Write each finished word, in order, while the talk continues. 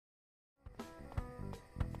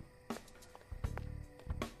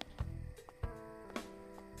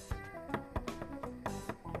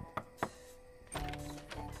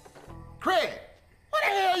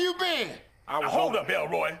Hold up,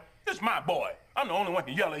 Elroy. This is my boy. I'm the only one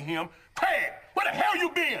to yell at him. Craig, where the hell you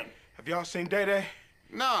been? Have y'all seen Day-Day?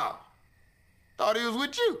 Nah. Thought he was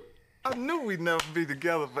with you. I knew we'd never be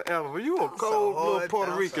together forever, but you a cold little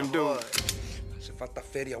Puerto Rican dude. Hace falta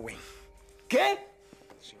feria, güey. ¿Qué?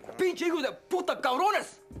 Pinche hijo de puta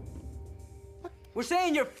cabrones! We're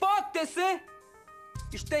saying you're fucked, eh?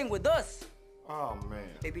 You're staying with us. Oh, man.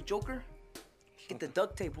 Baby Joker, get the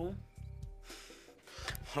duct tape, home.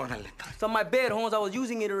 Órale. It's on my bed, Holmes. I was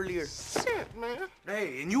using it earlier. Shit, man.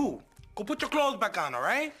 Hey, and you, go put your clothes back on, all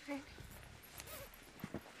right?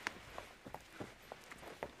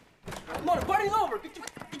 Come on, the party's over.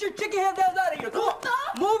 Get your chicken head ass out of here. Come on.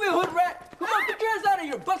 Move it, hood rat. Come on, get your ass out of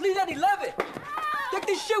here. Bus leaves at 11. Take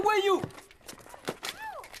this shit with you.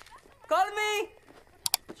 Call me.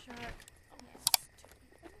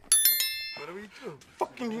 What do we do?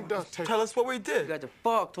 Fucking he does take. Tell us what we You did. guys are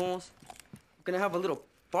fucked, Holmes. We're gonna have a little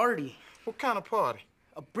party. What kind of party?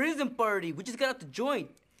 A prison party. We just got out the joint.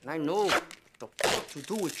 And I know what the fuck to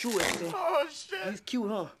do with you, Este. Oh, shit. He's cute,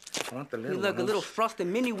 huh? Aguanta, He's like a little frosted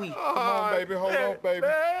mini-wee. Come on, baby. Hold on, baby.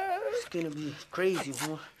 It's gonna be crazy,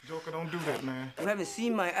 huh? Joker, don't do that, man. You haven't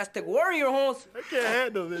seen my Aztec warrior, Holmes. I can't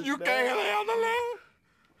handle this. You can't handle it?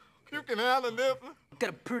 You can handle this? You got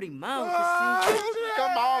a pretty mouth, you see?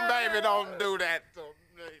 Come on, baby. Don't do that to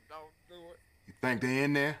me. Don't do it. You think they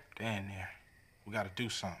in there? They're in there. We gotta do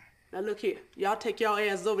something. Now look here, y'all take y'all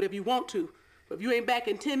asses over there if you want to. But if you ain't back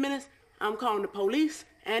in 10 minutes, I'm calling the police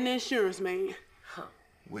and the insurance man.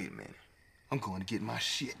 Wait a minute. I'm going to get my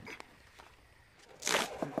shit.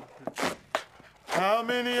 How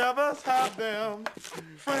many of us have them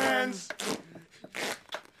friends?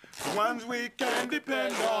 Ones we can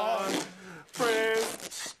depend on.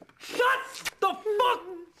 Friends. Shut the fuck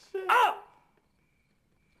up!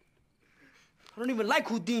 I don't even like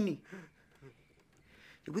Houdini.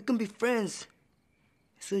 If we can be friends,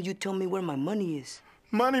 as soon as you tell me where my money is.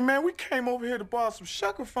 Money, man, we came over here to borrow some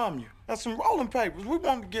sugar from you. And some rolling papers. We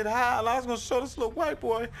wanted to get high, and I was gonna show this little white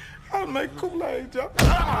boy how to make Kool-Aid, Joe.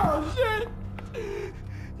 Oh, shit!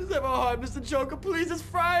 Just have a heart, Mr. Joker. Please, it's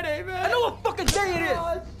Friday, man. I know what fucking day it is.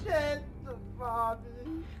 Oh, shit, Bobby.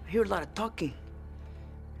 I hear a lot of talking,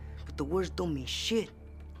 but the words don't mean shit.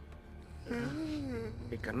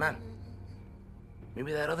 Hey, carnal.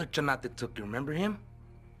 Maybe that other chanate took you. Remember him?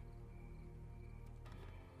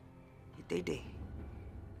 Day-Day.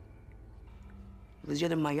 It was the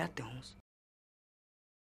other Mayate, Holmes.